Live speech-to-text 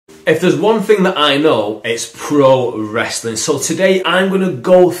If there's one thing that I know, it's pro wrestling. So today I'm going to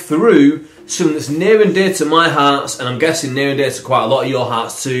go through something that's near and dear to my heart, and I'm guessing near and dear to quite a lot of your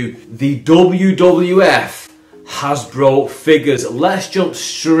hearts too, the WWF Hasbro figures. Let's jump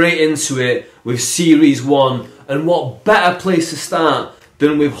straight into it with Series 1, and what better place to start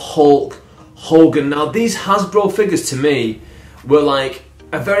than with Hulk Hogan. Now these Hasbro figures to me were like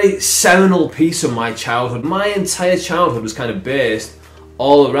a very seminal piece of my childhood. My entire childhood was kind of based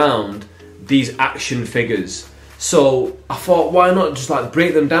all around these action figures. So I thought, why not just like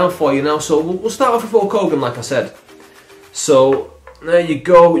break them down for you now? So we'll start off with Hulk Hogan, like I said. So there you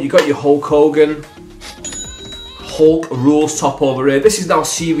go, you got your Hulk Hogan. Hulk rules top over here. This is now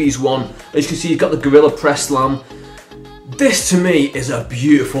Series 1. As you can see, you've got the Gorilla Press Slam. This to me is a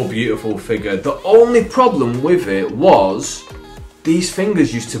beautiful, beautiful figure. The only problem with it was these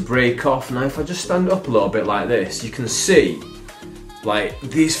fingers used to break off. Now if I just stand up a little bit like this, you can see like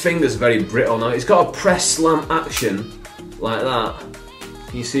these fingers are very brittle. Now it's got a press slam action like that.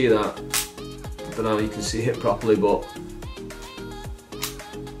 Can you see that? I don't know if you can see it properly, but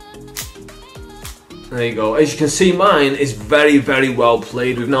there you go. As you can see, mine is very, very well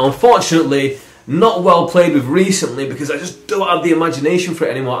played with. Now unfortunately, not well played with recently because I just don't have the imagination for it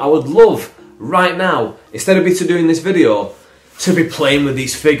anymore. I would love right now, instead of me doing this video, to be playing with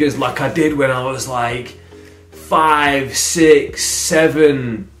these figures like I did when I was like 5, 6,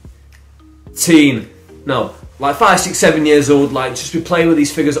 7, like 5, 6, 7 years old, like just be playing with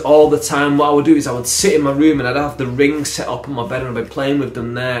these figures all the time. What I would do is I would sit in my room and I'd have the ring set up in my bed and I'd be playing with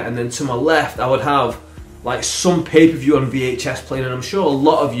them there, and then to my left I would have like some pay-per-view on VHS playing, and I'm sure a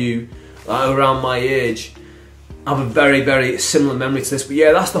lot of you around my age have a very, very similar memory to this. But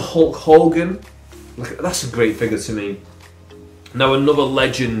yeah, that's the Hulk Hogan. Look, that's a great figure to me. Now another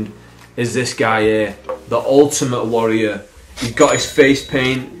legend is this guy here, the Ultimate Warrior. He's got his face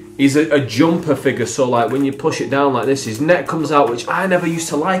paint. He's a jumper figure, so like when you push it down like this, his neck comes out, which I never used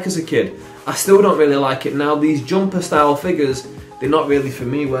to like as a kid. I still don't really like it now. These jumper style figures, they're not really for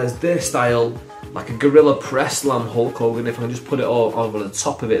me, whereas this style, like a Gorilla Press Slam Hulk Hogan, if I can just put it all over the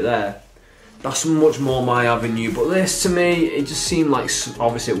top of it there, that's much more my avenue. But this to me, it just seemed like,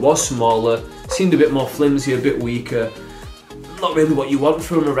 obviously it was smaller, seemed a bit more flimsy, a bit weaker. Not really what you want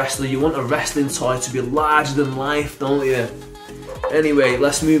from a wrestler. You want a wrestling toy to be larger than life, don't you? Anyway,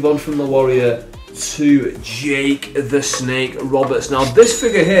 let's move on from the Warrior to Jake the Snake Roberts. Now this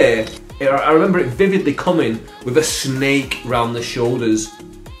figure here, I remember it vividly coming with a snake round the shoulders,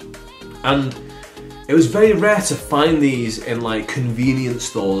 and it was very rare to find these in like convenience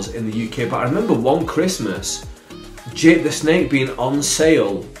stores in the UK. But I remember one Christmas, Jake the Snake being on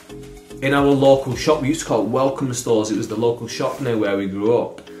sale in our local shop. We used to call it Welcome Stores. It was the local shop near where we grew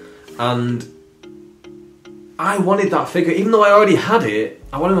up, and I wanted that figure. Even though I already had it,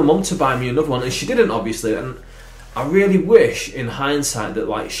 I wanted my mum to buy me another one, and she didn't, obviously. And I really wish in hindsight that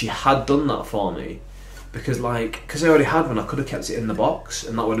like she had done that for me, because I already had one, I could have kept it in the box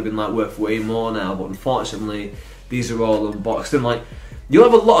and that would have been like worth way more now. But unfortunately these are all unboxed, and like you'll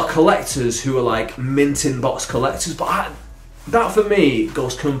have a lot of collectors who are like mint in box collectors, but that for me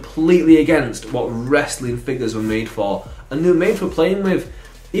goes completely against what wrestling figures were made for, and they're made for playing with.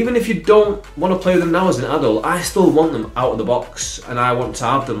 Even if you don't want to play with them now as an adult, I still want them out of the box, and I want to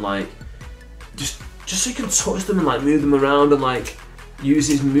have them like just so you can touch them and like move them around and like use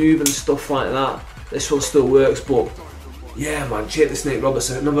his move and stuff like that. This one still works. But yeah man, Jake the Snake Roberts,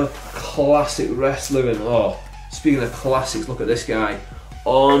 another classic wrestler. And oh, speaking of classics, look at this guy,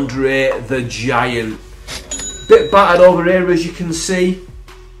 Andre the Giant. Bit battered over here as you can see,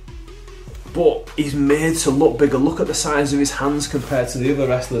 but he's made to look bigger. Look at the size of his hands compared to the other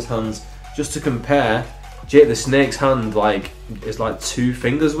wrestlers' hands. Just to compare, Jake the Snake's hand is like 2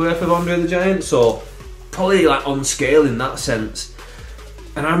 fingers worth of Andre the Giant, so probably like on scale in that sense.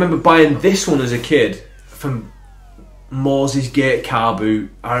 And I remember buying this one as a kid from Moses Gate car boot.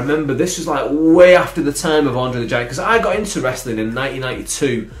 I remember this was like way after the time of Andre the Giant, because I got into wrestling in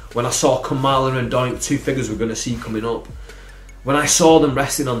 1992 when I saw Kamala and Doink, 2 figures we're going to see coming up. When I saw them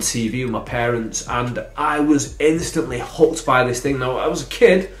wrestling on TV with my parents, and I was instantly hooked by this thing. Now I was a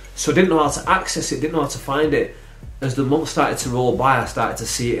kid, so I didn't know how to access it, didn't know how to find it. As the months started to roll by, I started to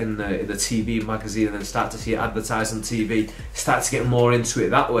see it in the TV magazine, and then start to see it advertised on TV, start to get more into it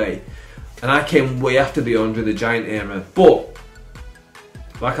that way. And I came way after the Andre the Giant era. But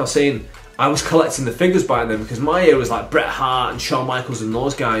like I was saying, I was collecting the figures by then, because my era was like Bret Hart and Shawn Michaels and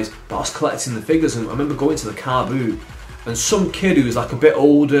those guys, but I was collecting the figures. And I remember going to the car boot, and some kid who was like a bit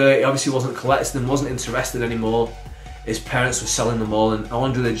older, he obviously wasn't collecting them, wasn't interested anymore, his parents were selling them all. And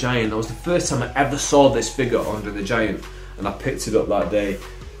Andre the Giant, that was the first time I ever saw this figure, Andre the Giant, and I picked it up that day.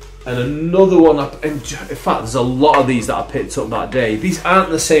 And another one, in fact there's a lot of these that I picked up that day. These aren't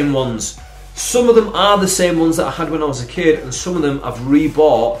the same ones. Some of them are the same ones that I had when I was a kid, and some of them I've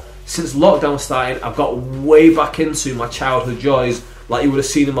rebought since lockdown started. I've got way back into my childhood joys, like you would have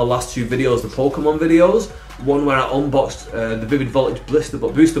seen in my last 2 videos, the Pokemon videos. One where I unboxed the Vivid Voltage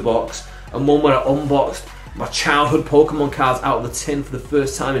booster box, and one where I unboxed my childhood Pokemon cards out of the tin for the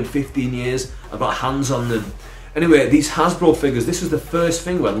first time in 15 years. I got hands on them. Anyway, these Hasbro figures, this was the first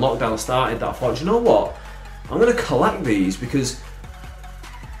thing when lockdown started that I thought, you know what, I'm going to collect these, because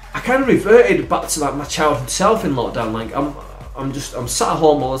I kind of reverted back to like my childhood self in lockdown. Like I'm sat at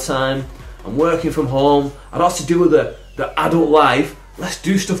home all the time, I'm working from home, I don't have to deal with the adult life. Let's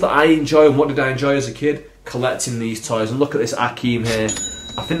do stuff that I enjoy. And what did I enjoy as a kid? Collecting these toys. And look at this Akeem here.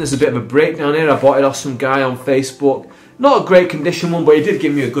 I think there's a bit of a breakdown here. I bought it off some guy on Facebook. Not a great condition one, but he did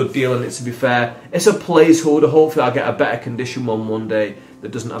give me a good deal on it, to be fair. It's a placeholder. Hopefully I'll get a better condition one day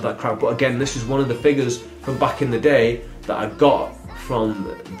that doesn't have that crap. But again, this is one of the figures from back in the day that I got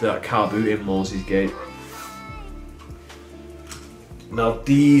from the car boot in Moses Gate. Now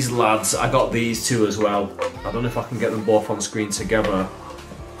these lads, I got these 2 as well. I don't know if I can get them both on screen together,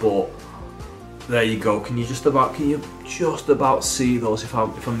 but there you go. Can you just about see those if I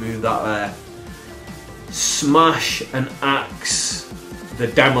move that there? Smash and Axe the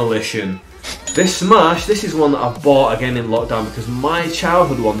Demolition. This Smash, this is one that I bought again in lockdown, because my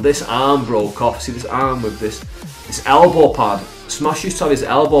childhood one, this arm broke off. See this arm with this elbow pad. Smash used to have his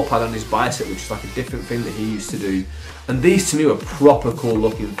elbow pad on his bicep, which is like a different thing that he used to do. And these to me were proper cool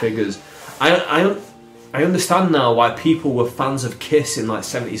looking figures. I understand now why people were fans of Kiss in like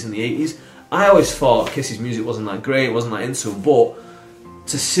 70s and the 80s. I always thought Kiss's music wasn't that great, it wasn't that into it, but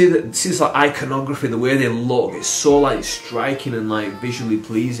to see this like iconography, the way they look, it's so like striking and like visually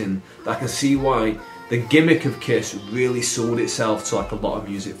pleasing that I can see why the gimmick of Kiss really sold itself to like a lot of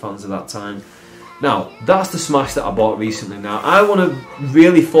music fans at that time. Now, that's the Smash that I bought recently. Now, I want to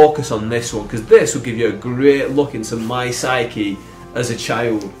really focus on this one, because this will give you a great look into my psyche as a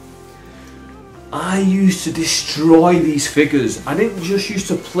child. I used to destroy these figures. I didn't just used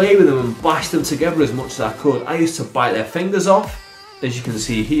to play with them and bash them together as much as I could. I used to bite their fingers off, as you can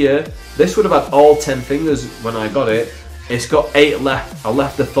see here. This would have had all 10 fingers when I got it. It's got 8 left. I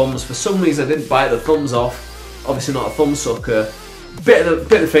left the thumbs. For some reason I didn't bite the thumbs off. Obviously not a thumb sucker. Bit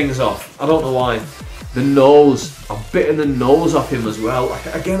the fingers off. I don't know why. The nose. I've bitten the nose off him as well. Like,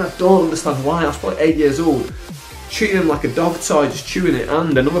 again, I don't understand why. I was probably 8 years old. Treating him like a dog toy, just chewing it.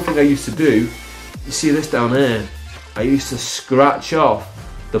 And another thing I used to do, you see this down here? I used to scratch off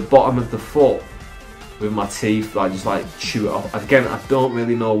the bottom of the foot with my teeth, like just like chew it off. Again, I don't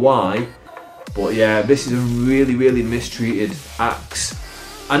really know why, but yeah, this is a really mistreated Axe.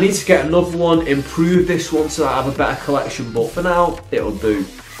 I need to get another one, improve this one so I have a better collection, but for now, it'll do.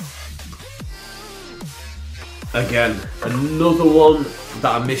 Again, another one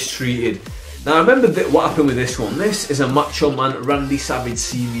that I mistreated. Now I remember what happened with this one. This is a Macho Man Randy Savage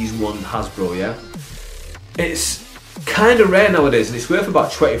Series 1 Hasbro, yeah? It's kind of rare nowadays, and it's worth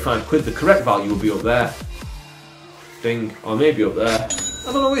about 25 quid. The correct value will be up there. Ding, or maybe up there.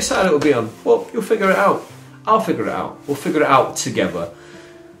 I don't know which side it will be on. Well, you'll figure it out. I'll figure it out. We'll figure it out together.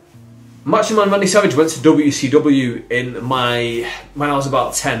 Macho Man Randy Savage went to WCW when I was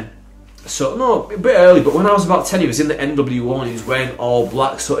about 10. So, no, a bit early, but when I was about 10 he was in the NWO and he was wearing all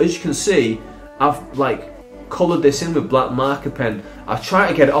black. So as you can see, I've like coloured this in with black marker pen. I've tried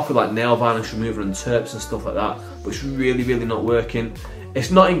to get it off with like nail varnish remover and terps and stuff like that, but it's really not working.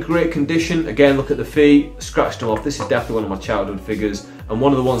 It's not in great condition. Again, look at the feet, scratched them off. This is definitely one of my childhood figures, and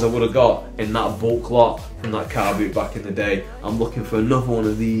one of the ones I would have got in that bulk lot from that car boot back in the day. I'm looking for another one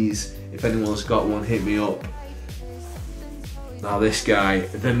of these. If anyone's got one, hit me up. Now this guy,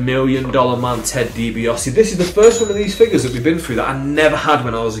 the $1 Million Man, Ted DiBiase. This is the first one of these figures that we've been through that I never had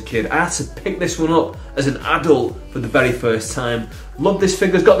when I was a kid. I had to pick this one up as an adult for the very first time. Love this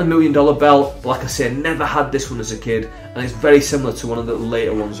figure, it's got the $1 Million belt, but like I said, never had this one as a kid, and it's very similar to one of the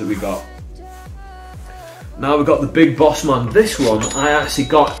later ones that we got. Now we've got the Big Boss Man. This one I actually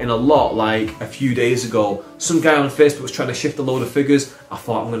got in a lot like a few days ago. Some guy on Facebook was trying to shift a load of figures. I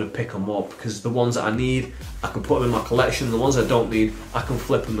thought I'm going to pick them up because the ones that I need, I can put them in my collection. The ones I don't need, I can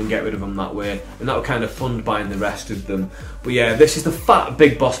flip them and get rid of them that way. And that would kind of fund buying the rest of them. But yeah, this is the fat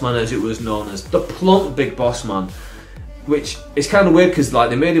Big Boss Man, as it was known as. The plump Big Boss Man. Which is kind of weird because like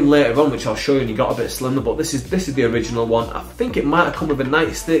they made him later on, which I'll show you, and he got a bit slimmer. But this is the original one. I think it might have come with a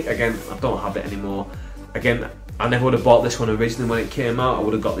nightstick. Again, I don't have it anymore. Again, I never would have bought this one originally when it came out. I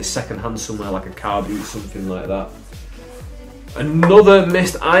would have got this second hand somewhere, like a car boot, something like that. Another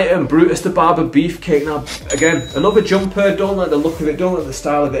missed item, Brutus the Barber Beefcake. Now, again, another jumper, don't like the look of it, don't like the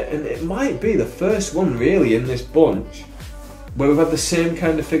style of it, and it might be the first one really in this bunch where we've had the same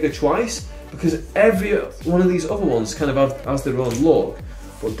kind of figure twice, because every one of these other ones kind of has their own look,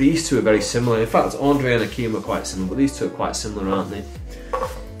 but these two are very similar. In fact, Andre and Akeem are quite similar, but these two are quite similar, aren't they?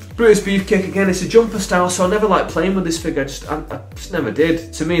 Brutus Beefcake, again, it's a jumper style, so I never liked playing with this figure, I just never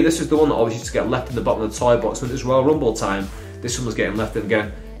did. To me, this was the one that always used to get left in the bottom of the toy box when it was Royal Rumble time. This one was getting left in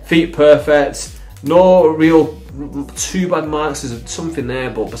again. Feet perfect, no real too bad marks, there's something there,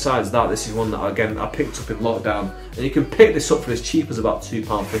 but besides that, this is one that, again, I picked up in lockdown. And you can pick this up for as cheap as about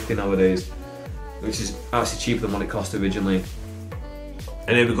 £2.50 nowadays, which is actually cheaper than what it cost originally.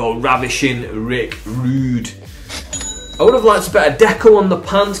 And here we go, Ravishing Rick Rude. I would have liked a better deco on the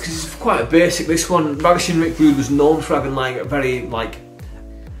pants because it's quite basic. This one, Ravishing Rick Rude was known for having like a very like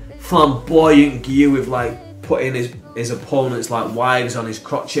flamboyant gear with like putting his opponent's like wives on his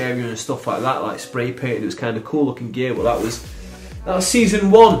crotch area and stuff like that, like spray painted. It was kind of cool looking gear, but that was season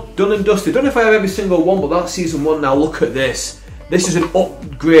 1, done and dusted. Don't know if I have every single one, but that's season 1. Now look at this. This is an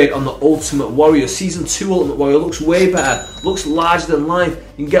upgrade on the Ultimate Warrior. Season 2 Ultimate Warrior looks way better, looks larger than life.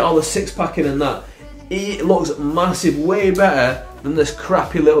 You can get all the 6-pack in and that. He looks massive, way better than this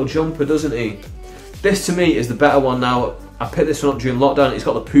crappy little jumper, doesn't he? This to me is the better one now. I picked this one up during lockdown. It's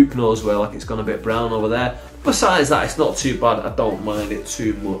got the poop nose where like it's gone a bit brown over there. Besides that, it's not too bad. I don't mind it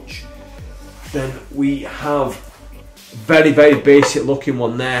too much. Then we have very, very basic looking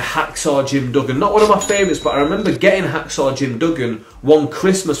one there, Hacksaw Jim Duggan. Not one of my favourites, but I remember getting Hacksaw Jim Duggan one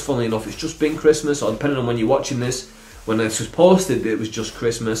Christmas, funnily enough. It's just been Christmas, or depending on when you're watching this, when this was posted, it was just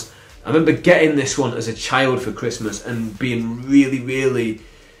Christmas. I remember getting this one as a child for Christmas and being really, really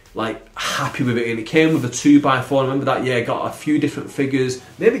like happy with it, and it came with a 2x4. I remember that year, got a few different figures.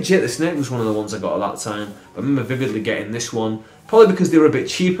 Maybe Jake the Snake was one of the ones I got at that time. I remember vividly getting this one, probably because they were a bit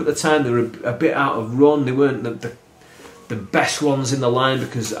cheap at the time. They were a bit out of run. They weren't the best ones in the line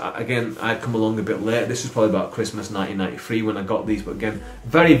because, again, I'd come along a bit late. This was probably about Christmas 1993 when I got these, but again,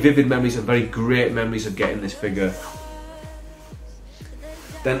 very vivid memories and very great memories of getting this figure.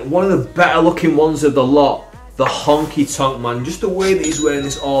 Then one of the better looking ones of the lot, the Honky Tonk Man. Just the way that he's wearing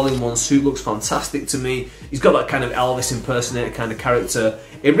this all-in-one suit looks fantastic to me. He's got that kind of Elvis impersonator kind of character.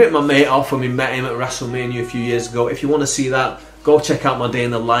 It ripped my mate off when we met him at WrestleMania a few years ago. If you want to see that, go check out my day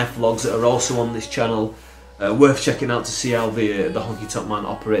in the life vlogs that are also on this channel. Worth checking out to see how the Honky Tonk Man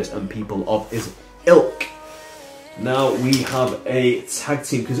operates and people of his ilk. Now we have a tag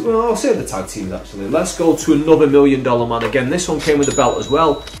team, because, well, I'll say the tag teams actually. Let's go to another $1 Million Man. Again, this one came with a belt as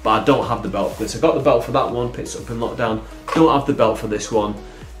well, but I don't have the belt for this. I got the belt for that one, picked it up in lockdown. Don't have the belt for this one.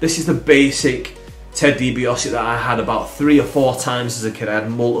 This is the basic Ted DiBiase that I had about 3 or 4 times as a kid. I had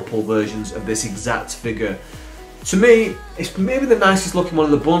multiple versions of this exact figure. To me, it's maybe the nicest looking one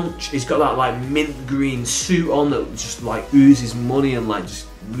of the bunch. He's got that like mint green suit on that just like oozes money and like just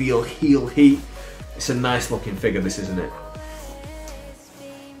real heel heat. It's a nice looking figure, this, isn't it?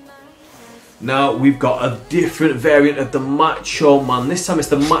 Now we've got a different variant of the Macho Man. This time it's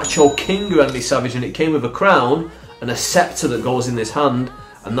the Macho King Randy Savage, and it came with a crown and a scepter that goes in this hand,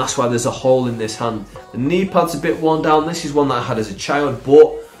 and that's why there's a hole in this hand. The knee pad's a bit worn down. This is one that I had as a child,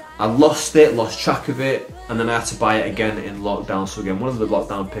 but I lost track of it, and then I had to buy it again in lockdown. So again, one of the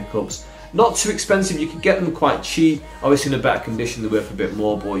lockdown pickups. Not too expensive, you can get them quite cheap. Obviously in a better condition, they're worth a bit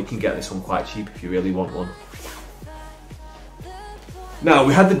more, but you can get this one quite cheap if you really want one. Now,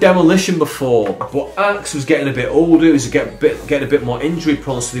 we had the Demolition before, but Axe was getting a bit older, he was getting a bit more injury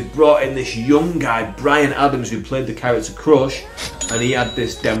prone, so they brought in this young guy, Brian Adams, who played the character Crush, and he had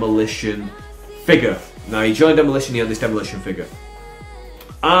this Demolition figure. Now, he joined Demolition, he had this Demolition figure.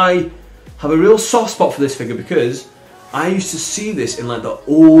 I have a real soft spot for this figure because I used to see this in like the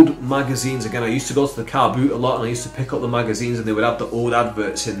old magazines. Again, I used to go to the car boot a lot, and I used to pick up the magazines, and they would have the old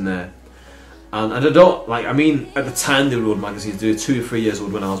adverts in there. And I don't, like, I mean, at the time they were old magazines, they were 2 or 3 years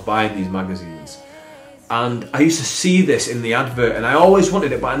old when I was buying these magazines. And I used to see this in the advert, and I always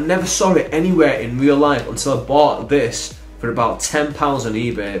wanted it, but I never saw it anywhere in real life until I bought this for about £10 on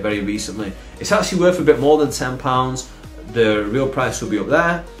eBay very recently. It's actually worth a bit more than £10. The real price will be up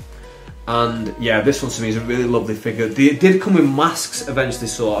there. And yeah, this one to me is a really lovely figure. They did come with masks eventually,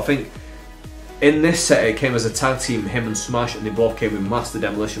 so I think in this set it came as a tag team, him and Smash, and they both came with masks, the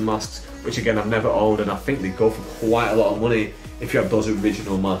Demolition masks, which again I've never owned, and I think they go for quite a lot of money if you have those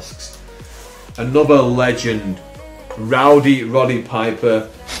original masks. Another legend, Rowdy Roddy Piper.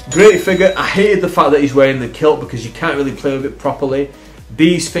 Great figure. I hated the fact that he's wearing the kilt because you can't really play with it properly.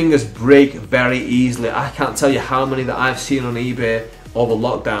 These fingers break very easily. I can't tell you how many that I've seen on eBay over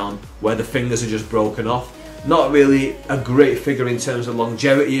lockdown where the fingers are just broken off. Not really a great figure in terms of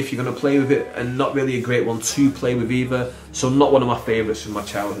longevity if you're going to play with it, and not really a great one to play with either. So not one of my favourites from my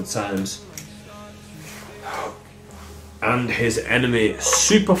childhood times. And his enemy,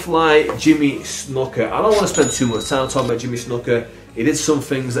 Superfly Jimmy Snuka. I don't want to spend too much time talking about Jimmy Snuka. He did some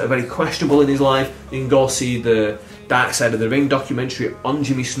things that are very questionable in his life. You can go see the Dark Side of the Ring documentary on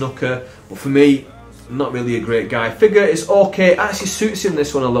Jimmy Snuka. But for me, not really a great guy. Figure is okay. Actually suits him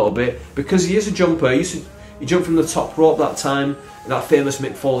this one a little bit because he is a jumper. He jumped from the top rope that time. That famous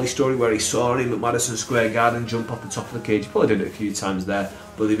Mick Foley story where he saw him at Madison Square Garden jump off the top of the cage. He probably did it a few times there,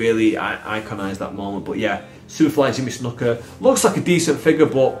 but they really iconised that moment. But yeah, Superfly Jimmy Snuka looks like a decent figure,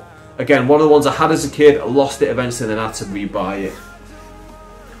 but again, one of the ones I had as a kid. I lost it eventually and then had to rebuy it.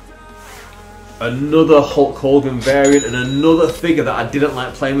 Another Hulk Hogan variant and another figure that I didn't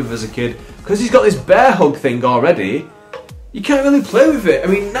like playing with as a kid because he's got this bear hug thing already. You can't really play with it. I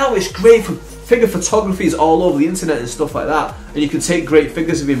mean, now it's great for figure photography, is all over the internet and stuff like that, and you can take great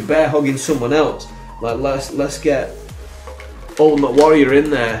figures of him bear hugging someone else. Like let's get Ultimate Warrior in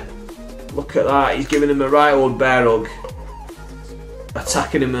there. Look at that, he's giving him a right old bear hug,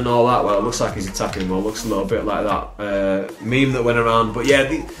 attacking him and all that. Well, it looks like he's attacking him. Well, it looks a little bit like that meme that went around. But yeah,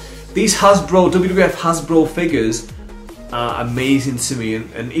 these Hasbro, WWF Hasbro figures are amazing to me,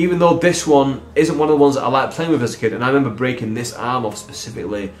 and even though this one isn't one of the ones that I like playing with as a kid, and I remember breaking this arm off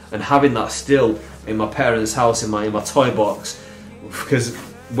specifically and having that still in my parents' house in my toy box, because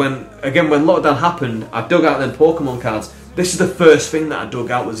when lockdown happened, I dug out them Pokemon cards. This is the first thing that I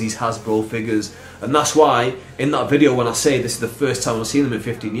dug out, was these Hasbro figures, and that's why in that video when I say this is the first time I've seen them in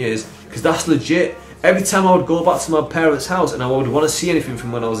 15 years, because that's legit. Every time I would go back to my parents' house and I would want to see anything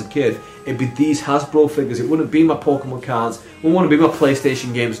from when I was a kid, it'd be these Hasbro figures. It wouldn't be my Pokemon cards, it wouldn't want to be my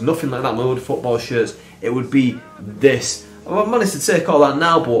PlayStation games, nothing like that, my old football shirts. It would be this. I've managed to take all that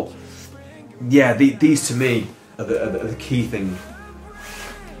now, but yeah, these to me are the key thing.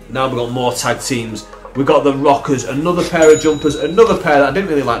 Now we've got more tag teams. We've got the Rockers, another pair of jumpers, another pair that I didn't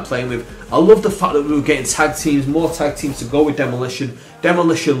really like playing with. I love the fact that we were getting tag teams, more tag teams to go with Demolition.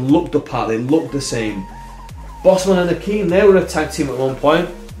 Demolition looked the part, they looked the same. Bossman and Akeem, they were a tag team at one point.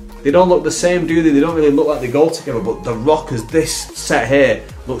 They don't look the same, do they? They don't really look like they go together, but the Rockers, this set here,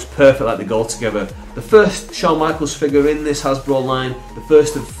 looks perfect like they go together. The first Shawn Michaels figure in this Hasbro line, the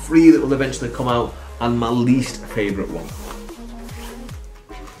first of 3 that will eventually come out, and my least favourite one.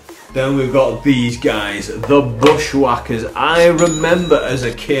 Then we've got these guys, the Bushwhackers. I remember as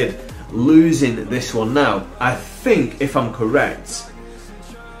a kid losing this one. Now, I think, if I'm correct,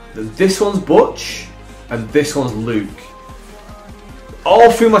 that this one's Butch and this one's Luke.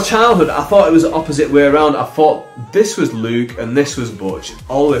 All through my childhood, I thought it was the opposite way around. I thought this was Luke and this was Butch,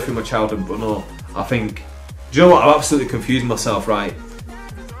 all the way through my childhood, but no, I think, do you know what, I've absolutely confused myself, right?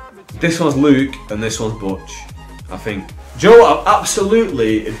 This one's Luke and this one's Butch, I think. Do you know what, I've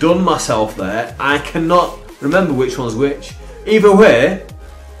absolutely done myself there. I cannot remember which one's which. Either way,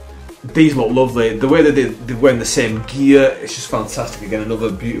 these look lovely. The way they're wearing the same gear, it's just fantastic. Again, another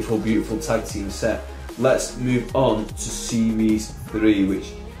beautiful, beautiful tag team set. Let's move on to Series 3,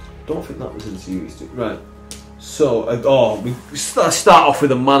 which I don't think that was in Series 2. Right. So, we start off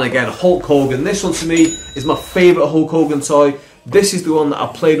with a man again, Hulk Hogan. This one to me is my favourite Hulk Hogan toy. This is the one that I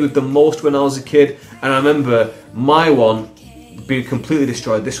played with the most when I was a kid, and I remember my one being completely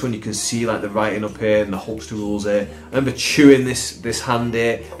destroyed. This one you can see like the writing up here and the Hulkster rules here. I remember chewing this hand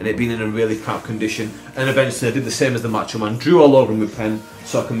here and it being in a really crap condition, and eventually I did the same as the Macho Man, drew all over him with pen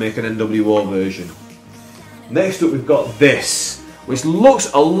so I can make an NWO version. Next up we've got this, which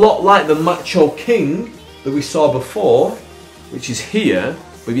looks a lot like the Macho King that we saw before, which is here,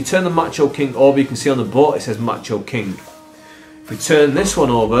 but if you turn the Macho King over, you can see on the boat it says Macho King. If we turn this one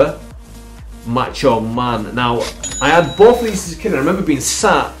over, Macho Man. Now, I had both of these as a kid. I remember being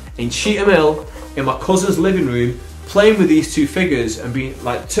sat in Cheetham Hill in my cousin's living room playing with these two figures and being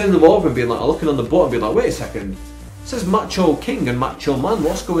like, turning them over and being like, looking on the boat and being like, wait a second, it says Macho King and Macho Man,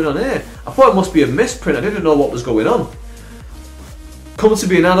 what's going on here? I thought it must be a misprint, I didn't know what was going on. Coming to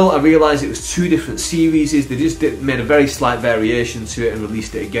be an adult, I realised it was 2 different series. They just made a very slight variation to it and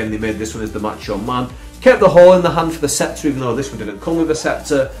released it again. They made this one as the Macho Man. Kept the hole in the hand for the scepter, even though this one didn't come with a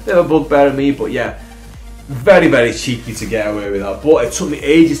scepter. Bit of a bugbear of me, but yeah, very, very cheeky to get away with that. But it took me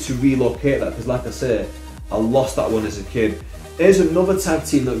ages to relocate that, because like I say, I lost that one as a kid. Here's another tag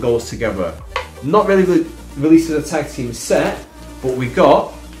team that goes together. Not really released as a tag team set, but we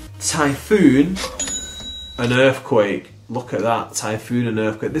got Typhoon and Earthquake. Look at that, Typhoon and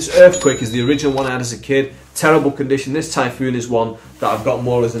Earthquake. This Earthquake is the original one I had as a kid. Terrible condition. This Typhoon is one that I've got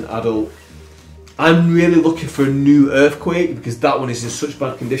more as an adult. I'm really looking for a new Earthquake because that one is in such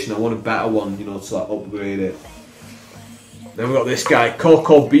bad condition. I want a better one, you know, to like upgrade it. Then we've got this guy,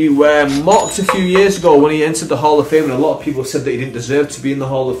 Koko B. Ware, mocked a few years ago when he entered the Hall of Fame, and a lot of people said that he didn't deserve to be in the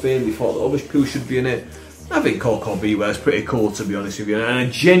Hall of Fame. They thought that other people should be in it. I think Koko B. Ware is pretty cool, to be honest with you, and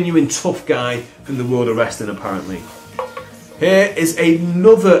a genuine tough guy from the world of wrestling, apparently. Here is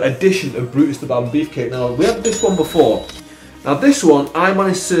another edition of Brutus the Barber Beefcake. Now, we had this one before. Now, this one, I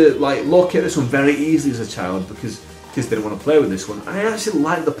managed to like locate this one very easily as a child because kids didn't want to play with this one. I actually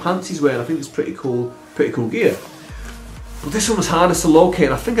like the pants he's wearing. I think it's pretty cool gear. But this one was hardest to locate,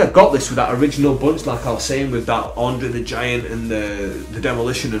 and I think I got this with that original bunch, like I was saying, with that Andre the Giant and the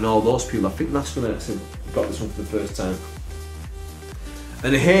Demolition and all those people. I think that's when I actually got this one for the first time.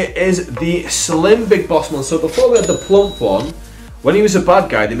 And here is the Slim Big Boss Man. So before we had the plump one, when he was a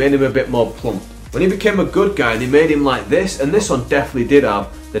bad guy, they made him a bit more plump. When he became a good guy, they made him like this, and this one definitely did have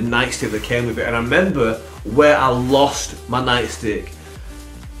the nightstick that came with it. And I remember where I lost my nightstick.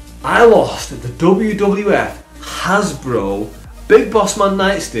 I lost the WWF Hasbro Big Boss Man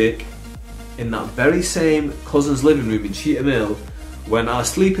nightstick in that very same cousin's living room in Cheetham Hill when I was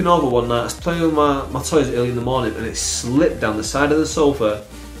sleeping over one night. I was playing with my toys early in the morning, and it slipped down the side of the sofa,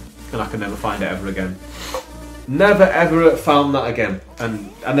 and I could never find it ever again. Never ever found that again,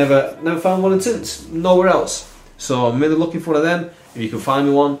 and I never found one since, nowhere else. So I'm really looking for one of them. If you can find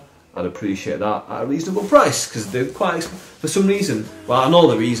me one, I'd appreciate that at a reasonable price, because they're quite, for some reason, well, I know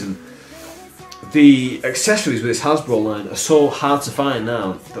the reason, the accessories with this Hasbro line are so hard to find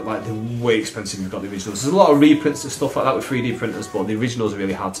now that like they're way expensive if you've got the originals. There's a lot of reprints and stuff like that with 3D printers, but the originals are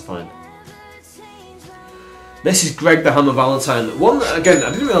really hard to find. This is Greg the Hammer Valentine. One that, again,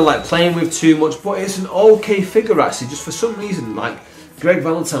 I didn't really like playing with too much, but it's an okay figure actually. Just for some reason, like, Greg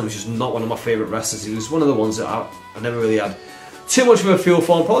Valentine was just not one of my favourite wrestlers. He was one of the ones that I never really had too much of a feel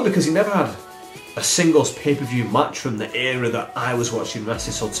for, probably because he never had a singles pay-per-view match from the era that I was watching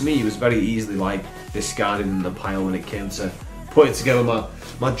wrestling. So to me, he was very easily like discarded in the pile when it came to putting together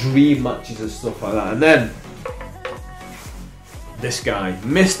my dream matches and stuff like that. And then this guy,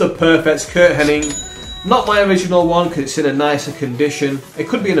 Mr. Perfect's Kurt Hennig. Not my original one because it's in a nicer condition. It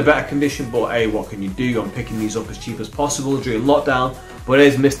could be in a better condition, but hey, what can you do? I'm picking these up as cheap as possible during lockdown. But it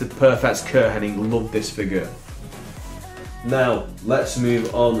is Mr. Perfect's Kurt Hennig. Love this figure. Now, let's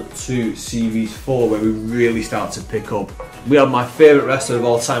move on to Series 4, where we really start to pick up. We have my favourite wrestler of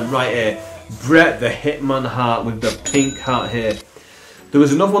all time right here, Bret the Hitman Hart with the pink heart here. There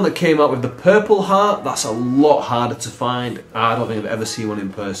was another one that came out with the purple heart. That's a lot harder to find. I don't think I've ever seen one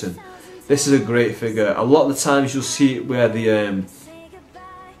in person. This is a great figure. A lot of the times you'll see it where the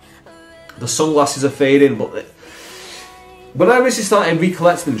sunglasses are fading, but when I originally started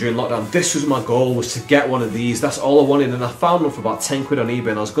recollecting them during lockdown, this was my goal, was to get one of these. That's all I wanted, and I found one for about 10 quid on eBay,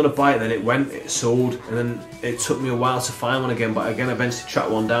 and I was going to buy it, then it sold, and then it took me a while to find one again, but again I eventually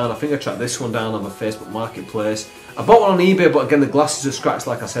tracked one down. I think I tracked this one down on my Facebook Marketplace. I bought one on eBay, but again the glasses are scratched,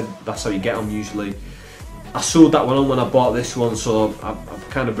 like I said, that's how you get them usually. I sold that one on when I bought this one, so I'm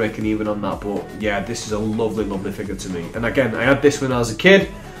kind of breaking even on that, but yeah, this is a lovely, lovely figure to me. And again, I had this when I was a kid.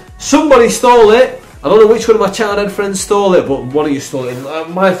 Somebody stole it. I don't know which one of my childhood friends stole it, but one of you stole it.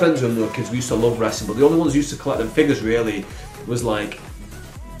 And my friends when we were kids, we used to love wrestling, but the only ones who used to collect them figures really was like,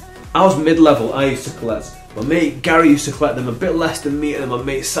 I was mid-level, I used to collect. My mate Gary used to collect them a bit less than me, and then my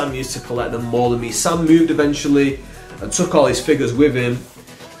mate Sam used to collect them more than me. Sam moved eventually and took all his figures with him.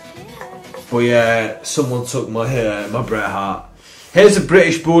 But yeah, someone took my Bret Hart. Here's a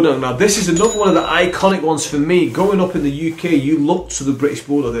British Bulldog. Now this is another one of the iconic ones for me. Growing up in the UK, you look to the British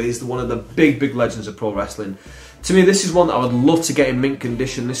Bulldog. It is one of the big legends of pro wrestling. To me, this is one that I would love to get in mint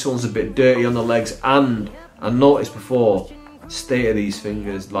condition. This one's a bit dirty on the legs, and I noticed before, state of these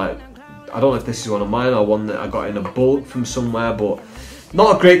fingers. Like, I don't know if this is one of mine or one that I got in a bulk from somewhere, but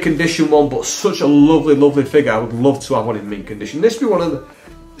not a great condition one, but such a lovely figure. I would love to have one in mint condition. This would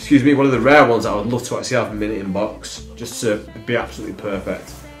be one of the rare ones that I would love to actually have a minute in box, just to be absolutely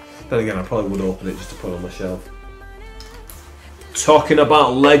perfect. Then again, I probably would open it just to put on my shelf. Talking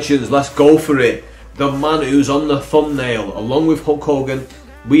about legends, let's go for it. The man who's on the thumbnail, along with Hulk Hogan,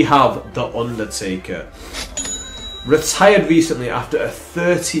 we have The Undertaker. Retired recently after a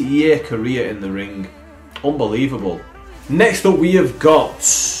 30-year career in the ring. Unbelievable. Next up we have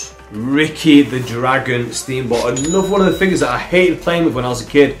got Ricky the Dragon Steamboat. Another one of the figures that I hated playing with when I was a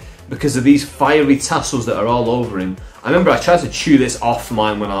kid because of these fiery tassels that are all over him. I remember I tried to chew this off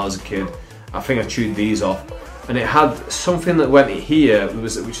mine when I was a kid. I think I chewed these off. And it had something that went here,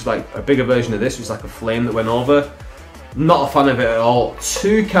 which is like a bigger version of this, which was like a flame that went over. Not a fan of it at all.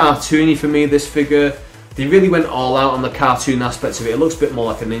 Too cartoony for me, this figure. The They really went all out on the cartoon aspect of it. It looks a bit more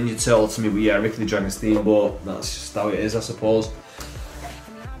like a Ninja Turtle to me, but yeah, Ricky the Dragon Steamboat, that's just how it is, I suppose.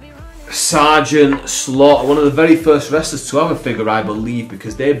 Sergeant Slaughter, one of the very first wrestlers to have a figure, I believe,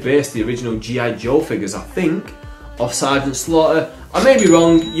 because they based the original G.I. Joe figures, I think, off Sergeant Slaughter. I may be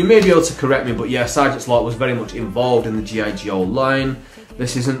wrong, you may be able to correct me, but yeah, Sergeant Slaughter was very much involved in the G.I. Joe line.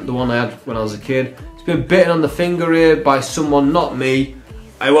 This isn't the one I had when I was a kid. It's been bitten on the finger here by someone, not me.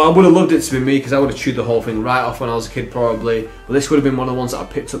 I would have loved it to be me, because I would have chewed the whole thing right off when I was a kid probably. But this would have been one of the ones that I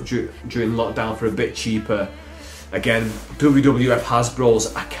picked up during lockdown for a bit cheaper. Again, WWF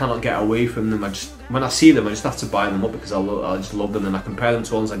Hasbros, I cannot get away from them. When I see them, I just have to buy them up because I just love them, and I compare them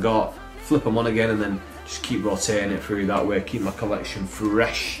to ones I got, flip them on again, and then just keep rotating it through that way, keep my collection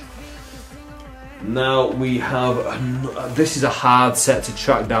fresh. Now we have, this is a hard set to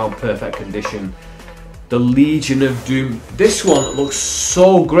track down, perfect condition. The Legion of Doom. This one looks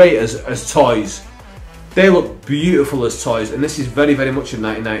so great as toys. They look beautiful as toys, and this is very, very much in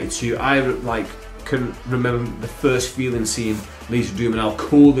 1992. I can remember the first feeling seeing Legion of Doom and how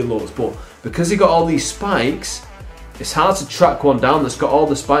cool they looked, but because he got all these spikes, it's hard to track one down that's got all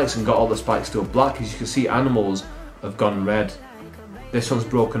the spikes and got all the spikes still black. As you can see, animals have gone red. This one's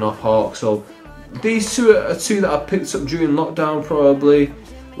broken off Hawk, so these two are two that I picked up during lockdown probably.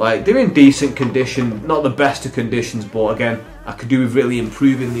 Like, they're in decent condition, not the best of conditions, but again, I could do with really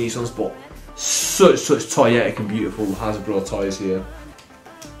improving these ones, but such toyetic and beautiful Hasbro toys here.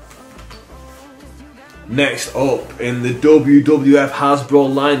 Next up in the WWF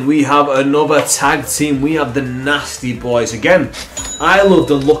Hasbro line, we have another tag team. We have the Nasty Boys. Again, I love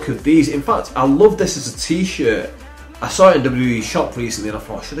the look of these. In fact, I love this as a t-shirt. I saw it in WWE shop recently and I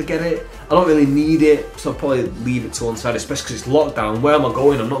thought, should I get it? I don't really need it, so I'll probably leave it to one side, especially because it's lockdown. Where am I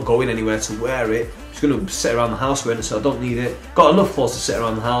going? I'm not going anywhere to wear it. I'm just going to sit around the house wearing it, so I don't need it. Got enough clothes to sit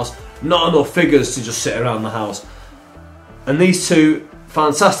around the house, not enough figures to just sit around the house. And these two,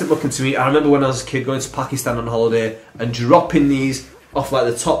 fantastic looking to me. I remember when I was a kid going to Pakistan on holiday and dropping these off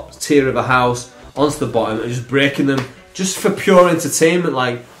like the top tier of a house onto the bottom and just breaking them just for pure entertainment.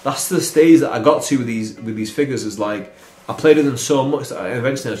 Like, that's the stage that I got to with these figures. Is like, I played with them so much that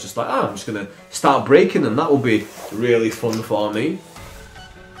eventually I was just like, I'm just gonna start breaking them. That will be really fun for me.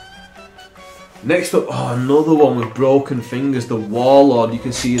 Next up, another one with broken fingers, the Warlord. You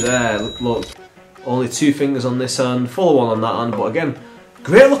can see there, look, only 2 fingers on this hand, full one on that hand, but again,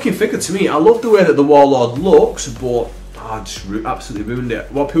 great looking figure to me. I love the way that the Warlord looks, but I just absolutely ruined it.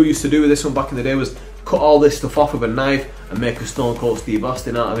 What people used to do with this one back in the day was cut all this stuff off with a knife and make a Stone Cold Steve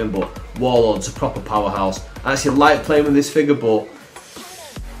Austin out of him, but Warlord's a proper powerhouse. I actually like playing with this figure, but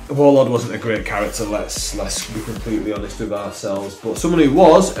Warlord wasn't a great character, let's be completely honest with ourselves. But someone who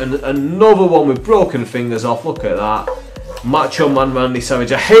was, and another one with broken fingers off, look at that. Macho Man Randy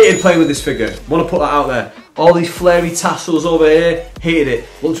Savage. I hated playing with this figure, want to put that out there. All these flary tassels over here, hated it.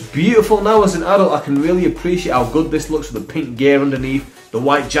 Looks beautiful now as an adult. I can really appreciate how good this looks with the pink gear underneath, the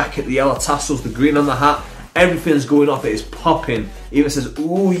white jacket, the yellow tassels, the green on the hat. Everything's going off, it is popping. Even says,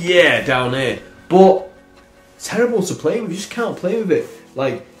 ooh yeah, down here. But, terrible to play with, you just can't play with it.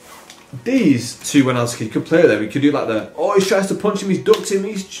 Like, these two when I was a kid, you could play with them. You could do like the, he tries to punch him, he's ducked him,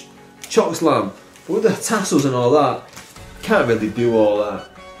 he's chock slam. But with the tassels and all that, can't really do all that.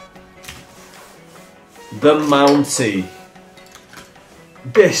 The Mountie.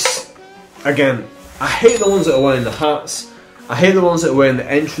 This, again, I hate the ones that are wearing the hats. I hate the ones that are wearing the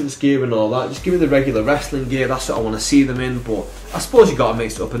entrance gear and all that. Just give me the regular wrestling gear, that's what I want to see them in. But I suppose you got to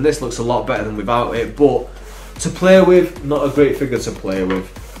mix it up, and this looks a lot better than without it. But to play with, not a great figure to play with.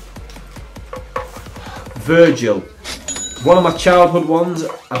 Virgil. One of my childhood ones,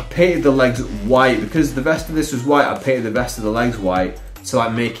 I painted the legs white. Because the rest of this was white, I painted the rest of the legs white. To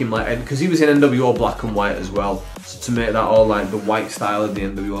like make him like, because he was in NWO black and white as well. So to make that all like the white style of the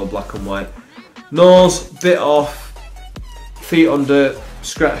NWO black and white. Nose, bit off. Feet under,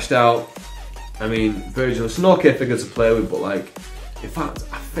 scratched out. I mean, Virgil, it's an okay figure to play with, but like, in fact,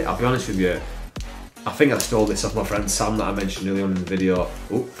 I'll be honest with you, I think I stole this off my friend Sam that I mentioned earlier on in the video.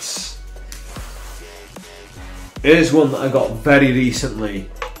 Oops. Here's one that I got very recently,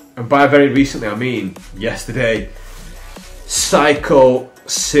 and by very recently I mean yesterday. Psycho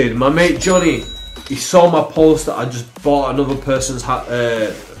Sid. My mate Johnny, he saw my post that I just bought another person's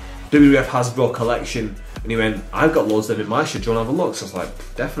WWF Hasbro collection, and he went, I've got loads of them in my shit, do you want to have a look? So I was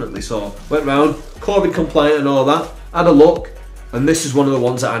like, definitely. So went round, COVID compliant and all that, had a look, and this is one of the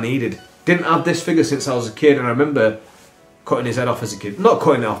ones that I needed. Didn't have this figure since I was a kid, and I remember cutting his head off as a kid. Not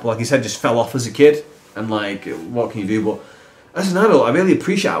cutting it off, but like his head just fell off as a kid, and like, what can you do? But as an adult, I really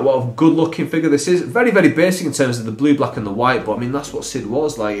appreciate what a good looking figure this is. Very, very basic in terms of the blue, black and the white, but I mean that's what Sid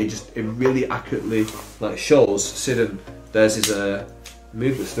was. Like it really accurately like shows Sid, and there's his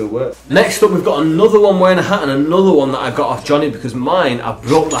move that still works. Next up we've got another one wearing a hat, and another one that I got off Johnny, because mine, I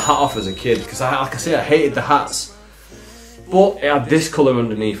broke the hat off as a kid, because like I say, I hated the hats. But it had this colour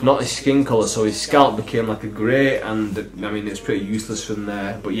underneath, not his skin colour, so his scalp became like a grey, and I mean it's pretty useless from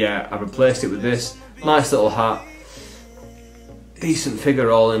there. But yeah, I replaced it with this nice little hat. Decent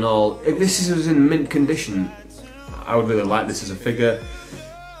figure all in all. If this was in mint condition, I would really like this as a figure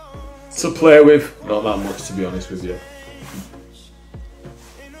to play with. Not that much, to be honest with you.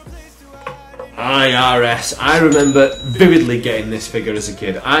 IRS. I remember vividly getting this figure as a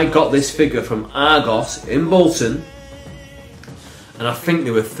kid. I got this figure from Argos in Bolton, and I think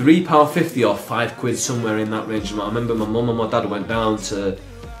they were £3.50 or £5 somewhere in that range. I remember my mum and my dad went down to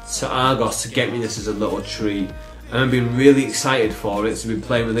Argos to get me this as a little treat. And I've been really excited for it to be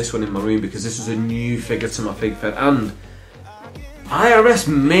playing with this one in my room, because this was a new figure to my Fig Fed, and IRS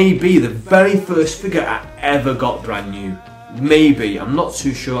may be the very first figure I ever got brand new. Maybe, I'm not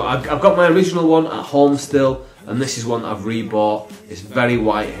too sure. I've got my original one at home still, and this is one that I've rebought. It's very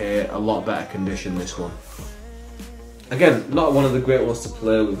white here, a lot better condition, this one. Again, not one of the great ones to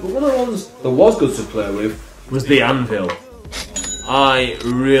play with, but one of the ones that was good to play with was the Anvil. I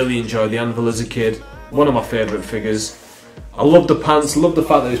really enjoyed the Anvil as a kid. One of my favourite figures. I love the pants, love the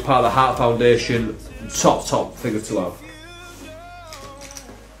fact that it's part of the Hart Foundation. Top figure to have.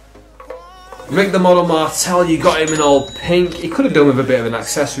 Rick the Model Martel, you got him in all pink. He could have done with a bit of an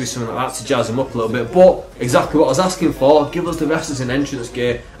accessory, something like that, to jazz him up a little bit, but exactly what I was asking for. Give us the rest as an entrance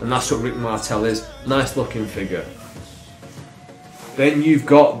gear, and that's what Rick Martel is. Nice looking figure. Then you've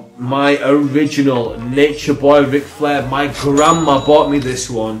got my original Nature Boy Ric Flair. My grandma bought me this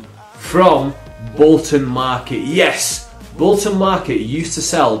one from Bolton Market. Yes, Bolton Market used to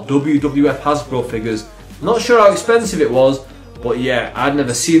sell WWF Hasbro figures. Not sure how expensive it was, but yeah, I'd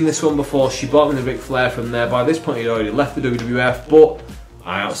never seen this one before. She bought me the Ric Flair from there. By this point he'd already left the WWF, but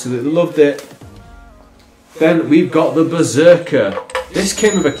I absolutely loved it. Then we've got the Berserker. This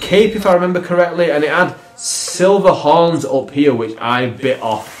came with a cape if I remember correctly, and it had silver horns up here, which I bit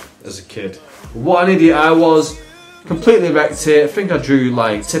off as a kid. What an idiot I was. Completely wrecked it. I think I drew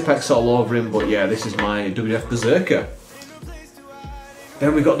like Tipex all over him, but yeah, this is my WWF Berserker.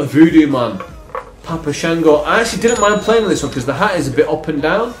 Then we got the Voodoo Man, Papa Shango. I actually didn't mind playing with this one because the hat is a bit up and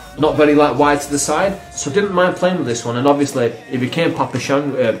down, not very like wide to the side, so I didn't mind playing with this one. And obviously it became Papa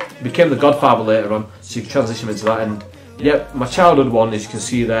Shango, became the Godfather later on, so you can transition into that. And yep, my childhood one, as you can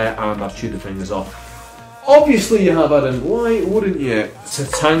see there, and I've chewed the fingers off. Obviously you have, Adam, why wouldn't you?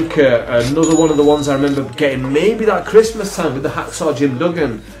 Tatanka, another one of the ones I remember getting maybe that Christmas time with the Hacksaw Jim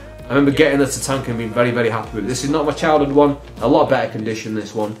Duggan. I remember getting the Tatanka and being very, very happy with it. This is not my childhood one, a lot better condition,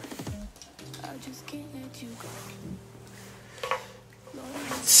 this one.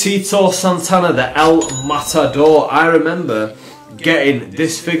 Tito Santana, the El Matador. I remember getting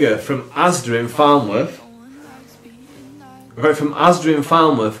this figure from Asda in Falmouth. I got it from Asda in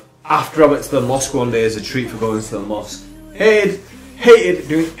Falmouth after I went to the mosque one day as a treat for going to the mosque. Hated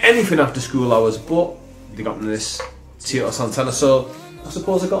doing anything after school hours, but they got me this Tito Santana, so I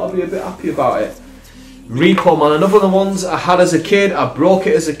suppose I got to be a bit happy about it. Repo Man, another of the ones I had as a kid. I broke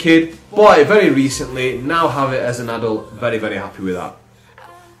it as a kid, bought it very recently, now have it as an adult. Very, very happy with that.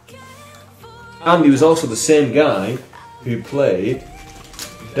 And he was also the same guy who played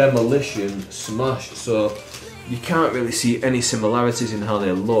Demolition Smash, so you can't really see any similarities in how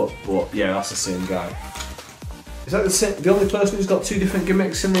they look, but yeah, that's the same guy. Is that the only person who's got two different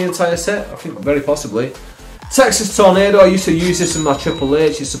gimmicks in the entire set? I think very possibly. Texas Tornado, I used to use this in my Triple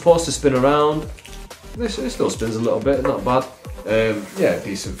H. It's supposed to spin around. This still spins a little bit, not bad. Yeah,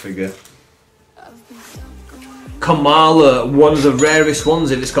 decent figure. Kamala, one of the rarest ones.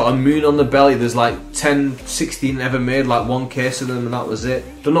 If it's got a moon on the belly, there's like 10, 16 ever made, like one case of them, and that was it.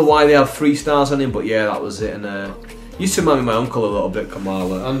 Don't know why they have 3 stars on him, but yeah, that was it. And used to remind me of my uncle a little bit,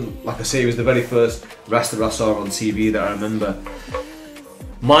 Kamala. And like I say, he was the very first wrestler I saw on TV that I remember.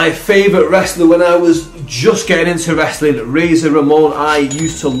 My favourite wrestler when I was just getting into wrestling, Razor Ramon. I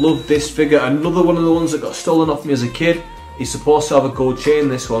used to love this figure. Another one of the ones that got stolen off me as a kid. He's supposed to have a gold chain,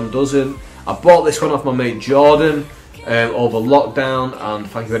 this one doesn't. I bought this one off my mate Jordan over lockdown, and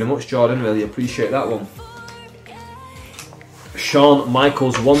thank you very much, Jordan, really appreciate that one. Shawn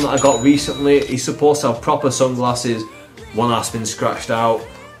Michaels, one that I got recently. He's supposed to have proper sunglasses. One has been scratched out,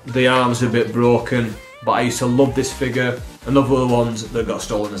 the arms are a bit broken, but I used to love this figure. Another of the ones that got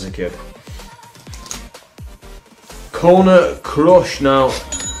stolen as a kid. Kona Crush, now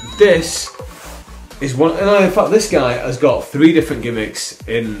this is one. No, in fact, this guy has got 3 different gimmicks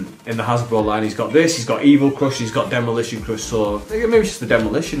in the Hasbro line. He's got this, he's got Evil Crush, he's got Demolition Crush. So maybe it's just the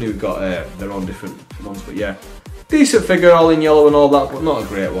Demolition who got their own different ones. But yeah, decent figure, all in yellow and all that, but not a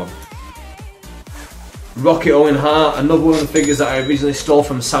great one. Rocket Owen Hart, another one of the figures that I originally stole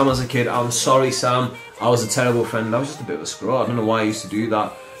from Sam as a kid. I'm sorry, Sam. I was a terrible friend. I was just a bit of a screw. I don't know why I used to do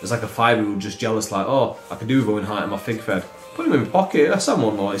that. There's like a 5-year-old just jealous, like, oh, I could do with Owen Hart in my fig fed. Put him in my pocket. Sam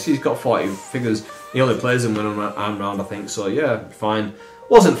won't notice. He's got 40 figures. He only plays them when I'm around, I think. So yeah, fine.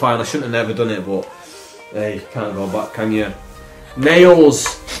 Wasn't fine. I shouldn't have never done it, but hey, can't go back, can you? Nails.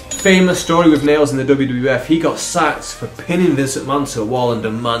 Famous story with Nails in the WWF. He got sacked for pinning Vince McMahon to a wall and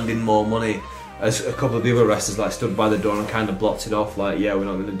demanding more money. As a couple of the other wrestlers like stood by the door and kind of blocked it off, like, yeah, we're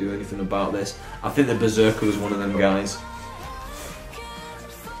not going to do anything about this. I think the Berserker was one of them guys.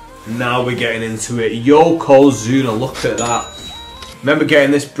 Now we're getting into it. Yokozuna, look at that. Remember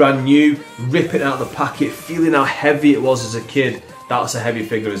getting this brand new, ripping out the packet, feeling how heavy it was as a kid. That was a heavy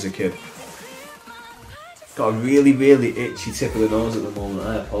figure as a kid. Got a really, really itchy tip of the nose at the moment,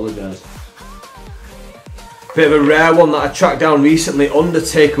 I apologise. Bit of a rare one that I tracked down recently,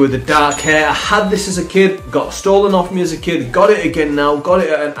 Undertaker with the dark hair. I had this as a kid, got stolen off me as a kid, got it again now, got it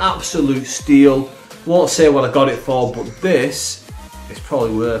at an absolute steal. Won't say what I got it for, but this is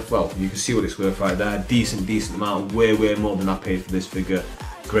probably worth, well, you can see what it's worth right there. Decent amount, way more than I paid for this figure.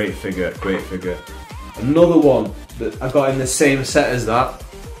 Great figure, great figure. Another one that I got in the same set as that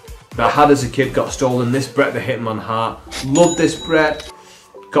I had as a kid, got stolen. This Bret the Hitman Hart. Love this Bret.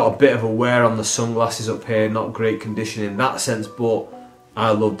 Got a bit of a wear on the sunglasses up here, not great condition in that sense, but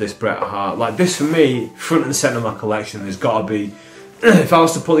I love this Bret Hart. Like this for me, front and centre of my collection, there's got to be, if I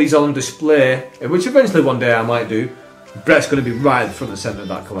was to put these on display, which eventually one day I might do, Bret's going to be right in front and centre of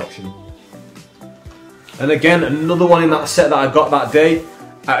that collection. And again, another one in that set that I got that day,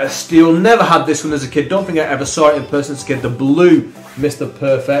 at a steal. Never had this one as a kid, don't think I ever saw it in person as a kid, the blue Mr.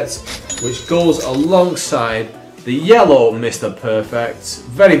 Perfect, which goes alongside the yellow Mr. Perfect.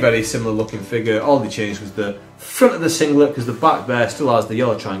 Very similar looking figure. All they changed was the front of the singlet, because the back there still has the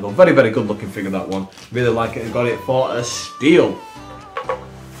yellow triangle. Very good looking figure, that one. Really like it and got it for a steal.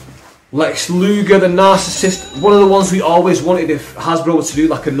 Lex Luger, the Narcissist. One of the ones we always wanted if Hasbro were to do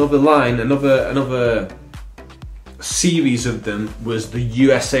like another line, another series of them, was the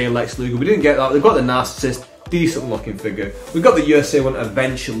USA Lex Luger. We didn't get that. They've got the Narcissist, decent looking figure. We got the USA one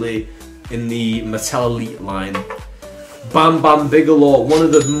eventually in the Mattel Elite line. Bam Bam Bigelow, one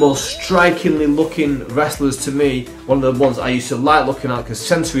of the most strikingly looking wrestlers to me, one of the ones I used to like looking at because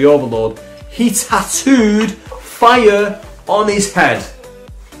Sensory Overload. He tattooed fire on his head.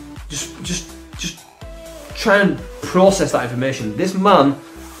 Just try and process that information. This man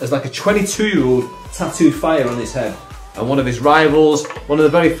is like a 22-year-old tattooed fire on his head. And one of his rivals, one of the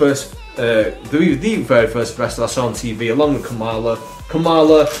very first, the very first wrestler I saw on TV, along with Kamala.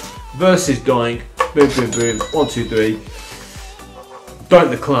 Kamala versus Doink, boom, 1, 2, 3. Doink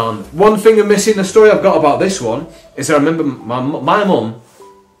the Clown. One thing I'm missing, the story I've got about this one, is I remember my mum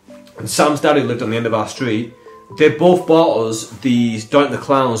and Sam's dad, who lived on the end of our street, they both bought us these Doink the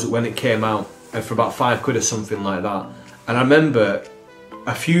Clowns when it came out, and for about £5 or something like that. And I remember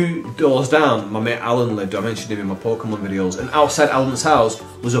a few doors down, my mate Alan lived. I mentioned him in my Pokemon videos, and outside Alan's house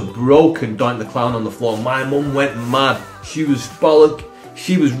was a broken Doink the Clown on the floor. My mum went mad. She was bollock.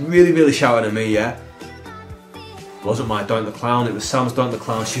 She was really shouting at me, yeah. It wasn't my Doink the Clown, it was Sam's Doink the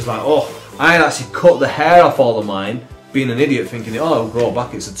Clown. She's like, oh, I had actually cut the hair off all of mine, being an idiot, thinking, oh, it'll grow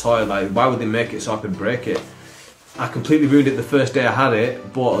back, it's a toy, like, why would they make it so I could break it? I completely ruined it the first day I had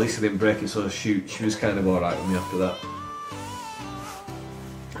it, but at least I didn't break it, so shoot, she was kind of alright with me after that.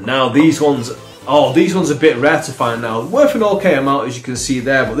 Now these ones, these ones are a bit rare to find now. Worth an okay amount, as you can see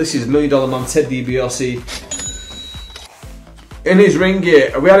there, but this is $1 Million Man Ted DiBiase. In his ring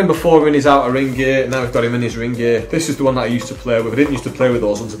gear. We had him before in his outer ring gear, now we've got him in his ring gear. This is the one that I used to play with. I didn't used to play with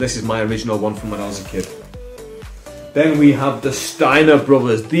those ones, so this is my original one from when I was a kid. Then we have the Steiner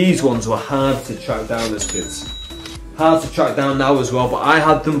brothers. These ones were hard to track down as kids. Hard to track down now as well, but I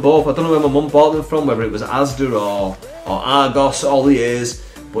had them both. I don't know where my mum bought them from, whether it was Asda or Argos, all the years.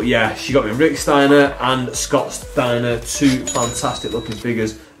 But yeah, she got me Rick Steiner and Scott Steiner, two fantastic looking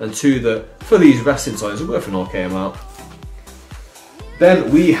figures, and two that, for these wrestling toys, are worth an okay amount.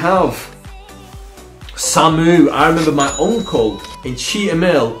 Then we have Samu. I remember my uncle in Cheetah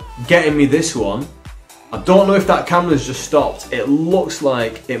Mill getting me this one. I don't know if that camera's just stopped. It looks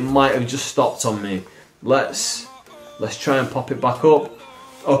like it might have just stopped on me. Let's try and pop it back up.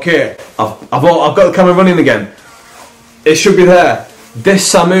 Okay, I've got the camera running again. It should be there.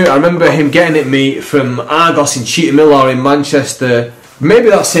 This Samu, I remember him getting it me from Argos in Cheetah Mill or in Manchester. Maybe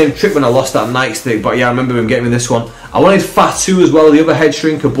that same trip when I lost that nightstick, but yeah, I remember him getting me this one. I wanted Fatu as well, the other head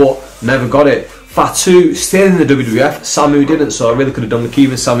shrinker, but never got it. Fatu stayed in the WWF, Samu didn't, so I really could have done with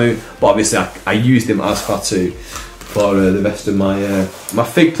keeping Samu, but obviously I used him as Fatu for the rest of my my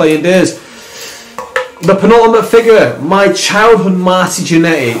fig playing days. The penultimate figure, my childhood Marty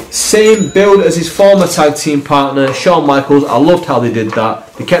Jannetty, same build as his former tag team partner, Shawn Michaels. I loved how they did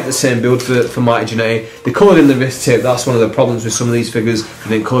that. They kept the same build for Marty Jannetty. They coloured in the wrist tape. That's one of the problems with some of these figures.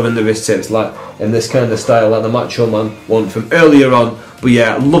 They didn't colour in the wrist tapes like in this kind of style, like the Macho Man one from earlier on. But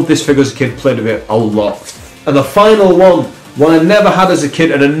yeah, I loved this figure as a kid, played with it a lot. And the final one I never had as a kid,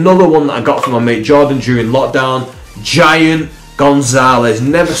 and another one that I got from my mate Jordan during lockdown, Giant Gonzalez.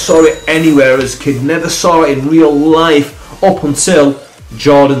 Never saw it anywhere as a kid, never saw it in real life up until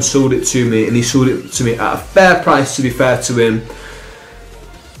Jordan sold it to me, and he sold it to me at a fair price, to be fair to him.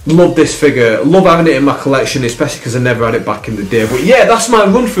 Love this figure, love having it in my collection, especially because I never had it back in the day. But yeah, that's my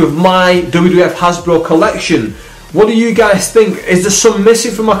run through of my WWF Hasbro collection. What do you guys think? Is there some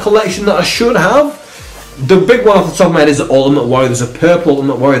missing from my collection that I should have? The big one off the top of my head is the Ultimate Warrior. There's a purple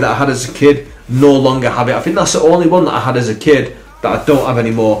Ultimate Warrior that I had as a kid, no longer have it. I think that's the only one that I had as a kid that I don't have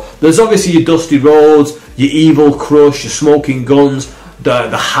anymore. There's obviously your Dusty Rhodes, your Evil Crush, your Smoking Guns, the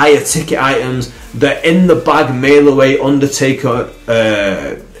higher ticket items, the in the bag mail away Undertaker,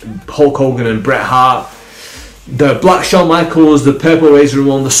 Hulk Hogan and Bret Hart, the black Shawn Michaels, the purple Razor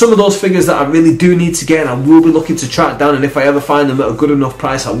Ramon. There's some of those figures that I really do need to get, and I will be looking to track down, and if I ever find them at a good enough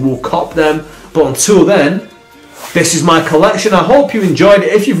price, I will cop them. But until then, this is my collection. I hope you enjoyed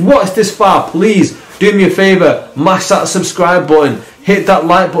it. If you've watched this far, please do me a favour, mash that subscribe button, hit that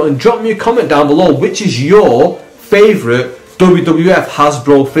like button, drop me a comment down below which is your favourite WWF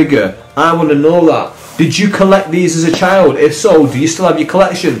Hasbro figure. I want to know that. Did you collect these as a child? If so, do you still have your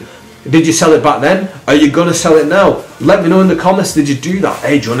collection? Did you sell it back then? Are you going to sell it now? Let me know in the comments, did you do that?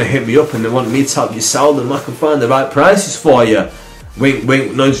 Hey, do you want to hit me up and they want me to help you sell them? I can find the right prices for you. Wink,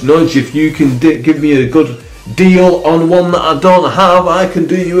 wink, nudge, nudge. If you can give me a good deal on one that I don't have, I can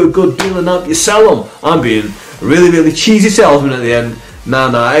do you a good deal and help you sell them. I'm being a really, really cheesy salesman at the end.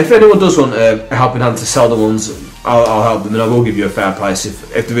 Nah. If anyone does want a helping hand to sell the ones, I'll help them, and I will give you a fair price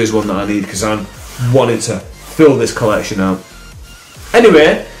if there is one that I need, because I'm wanting to fill this collection out.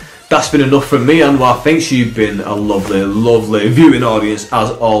 Anyway, that's been enough from me, and well, thanks. You've been a lovely, lovely viewing audience as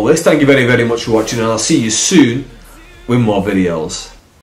always. Thank you very, very much for watching, and I'll see you soon with more videos.